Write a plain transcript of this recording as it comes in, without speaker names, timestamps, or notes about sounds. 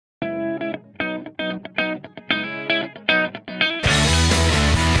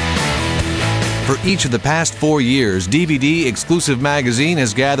For each of the past 4 years, DVD Exclusive Magazine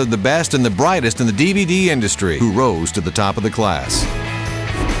has gathered the best and the brightest in the DVD industry who rose to the top of the class.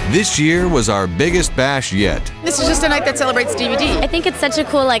 This year was our biggest bash yet. This is just a night that celebrates DVD. I think it's such a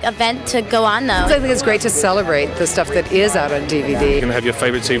cool event to go on though. I think it's great to celebrate the stuff that is out on DVD. You can have your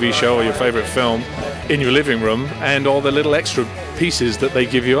favorite TV show or your favorite film in your living room and all the little extra pieces that they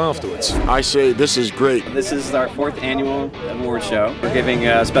give you afterwards. I say this is great. This is our 4th annual award show. We're giving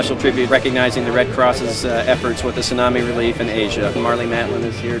a special tribute recognizing the Red Cross's efforts with the tsunami relief in Asia. Marlee Matlin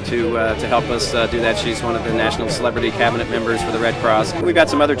is here to help us do that. She's one of the National Celebrity Cabinet members for the Red Cross. We've got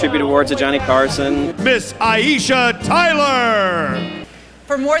some other tribute awards to Johnny Carson. Miss Aisha Tyler!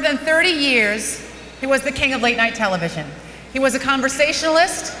 For more than 30 years, he was the king of late-night television. He was a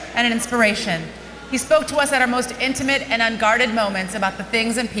conversationalist and an inspiration. He spoke to us at our most intimate and unguarded moments about the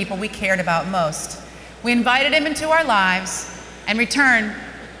things and people we cared about most. We invited him into our lives, and in return,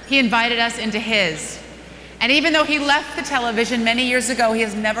 he invited us into his. And even though he left the television many years ago, he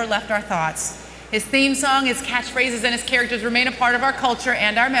has never left our thoughts. His theme song, his catchphrases, and his characters remain a part of our culture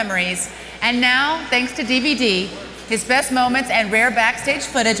and our memories. And now, thanks to DVD, his best moments and rare backstage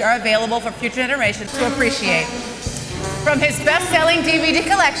footage are available for future generations to appreciate. From his best-selling DVD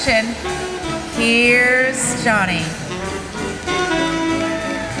collection, here's Johnny.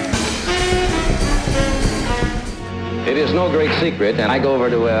 It is no great secret, and I go over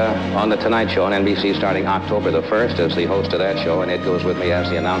to on The Tonight Show on NBC starting October the 1st as the host of that show, and it goes with me as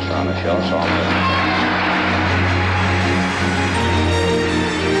the announcer on the show, so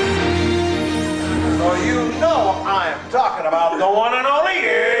So you know I'm talking about the one and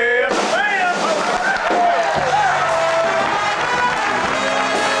only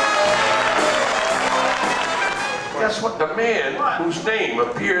Guess what? The man whose name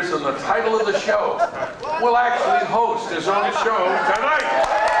appears in the title of the show will actually host his own show tonight.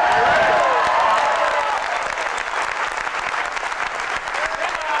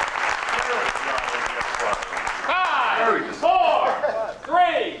 5, 4,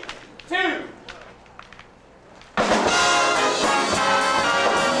 3, 2.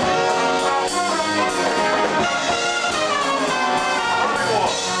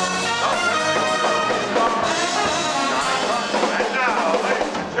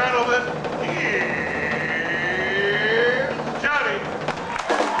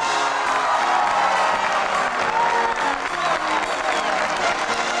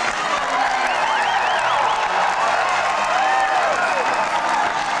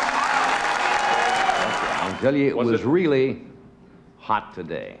 I tell you, it was really hot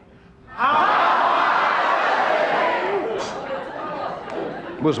today.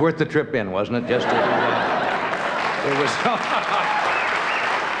 It was worth the trip in, wasn't it? Just to, it was.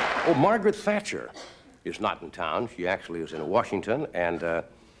 Oh, Margaret Thatcher is not in town. She actually is in Washington and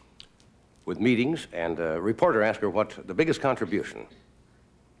with meetings, and a reporter asked her what the biggest contribution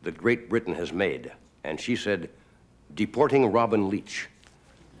that Great Britain has made, and she said, deporting Robin Leach.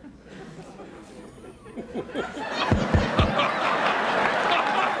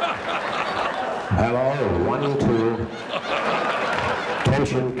 Hello, 1, 2.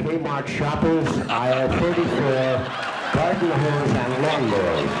 Attention, Kmart shoppers, aisle 34, garden hose and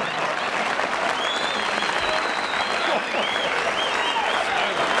lawnmowers.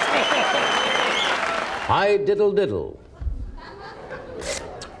 Hi, diddle diddle.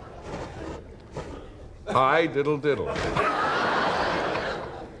 Hi, diddle diddle.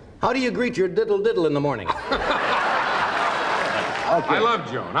 How do you greet your diddle diddle in the morning? I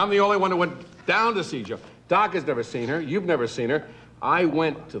love Joan. I'm the only one who went down to see Joan. Doc has never seen her. You've never seen her. I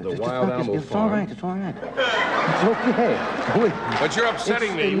went to the Wild Animal Farm. It's all right. It's okay. But you're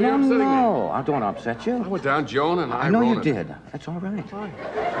upsetting me. No, no, I don't upset you. I went down, Joan, and I know wrote you it. did. That's all right.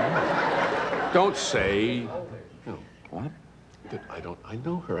 Don't say. No. What? I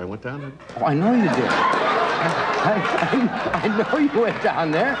know her. I went down and... Oh, I know you did. I know you went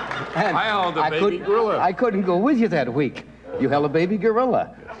down there. And I held a baby gorilla. I couldn't go with you that week. You held a baby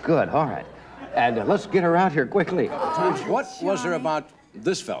gorilla. Good, all right. And let's get her out here quickly. What was there about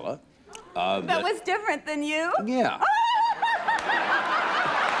this fella? That was different than you? Yeah.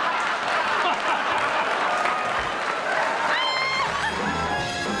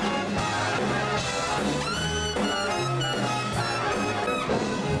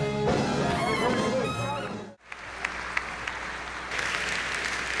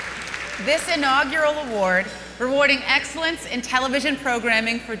 This inaugural award, rewarding excellence in television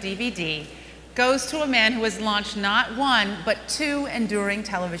programming for DVD, goes to a man who has launched not one, but 2 enduring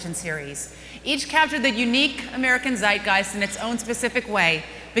television series. Each captured the unique American zeitgeist in its own specific way,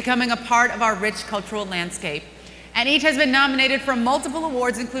 becoming a part of our rich cultural landscape. and each has been nominated for multiple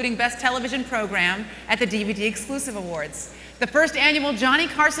awards, including Best Television Program at the DVD Exclusive Awards. The first annual Johnny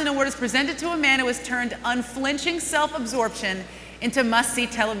Carson Award is presented to a man who has turned unflinching self-absorption into must-see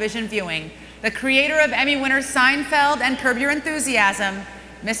television viewing. The creator of Emmy winners Seinfeld and Curb Your Enthusiasm,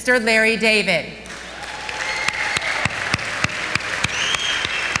 Mr. Larry David.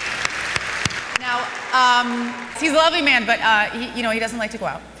 Now, he's a lovely man, but he doesn't like to go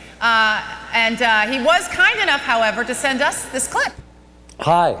out. He was kind enough, however, to send us this clip.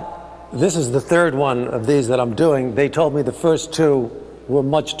 Hi, this is the third one of these that I'm doing. They told me the first two were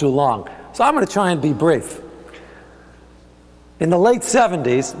much too long, so I'm going to try and be brief. In the late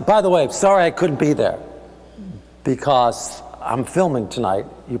 70s, by the way, sorry I couldn't be there because I'm filming tonight.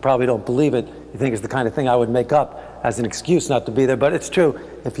 You probably don't believe it. You think it's the kind of thing I would make up as an excuse not to be there, but it's true.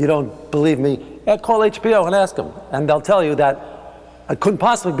 If you don't believe me, call HBO and ask them, and they'll tell you that I couldn't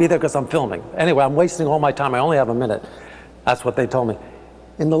possibly be there because I'm filming. Anyway, I'm wasting all my time. I only have a minute. That's what they told me.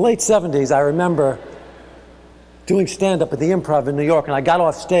 In the late 70s, I remember doing stand-up at the Improv in New York, and I got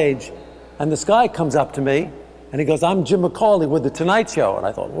off stage, and this guy comes up to me, and he goes, "I'm Jim McCauley with The Tonight Show." And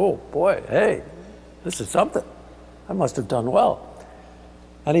I thought, oh, boy, hey, this is something. I must have done well.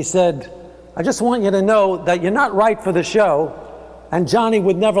 And he said, "I just want you to know that you're not right for the show, and Johnny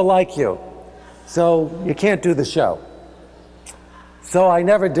would never like you. So you can't do the show." So I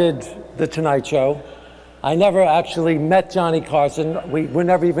never did The Tonight Show. I never actually met Johnny Carson. We were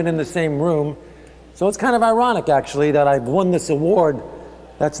never even in the same room. So it's kind of ironic, actually, that I've won this award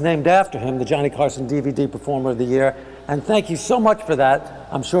that's named after him, the Johnny Carson DVD Performer of the Year. And thank you so much for that.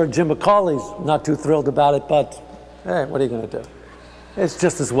 I'm sure Jim McCauley's not too thrilled about it, but hey, what are you going to do? It's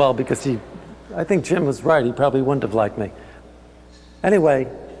just as well because I think Jim was right. He probably wouldn't have liked me. Anyway,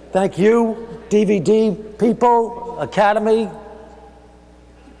 thank you, DVD people, Academy.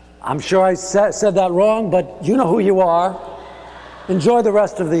 I'm sure I said that wrong, but you know who you are. Enjoy the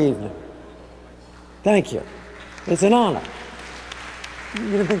rest of the evening. Thank you. It's an honor.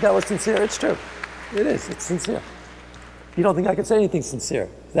 You didn't think that was sincere? It's true. It is. It's sincere. You don't think I could say anything sincere?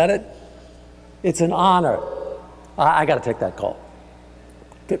 Is that it? It's an honor. I got to take that call.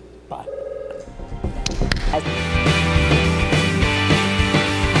 Bye.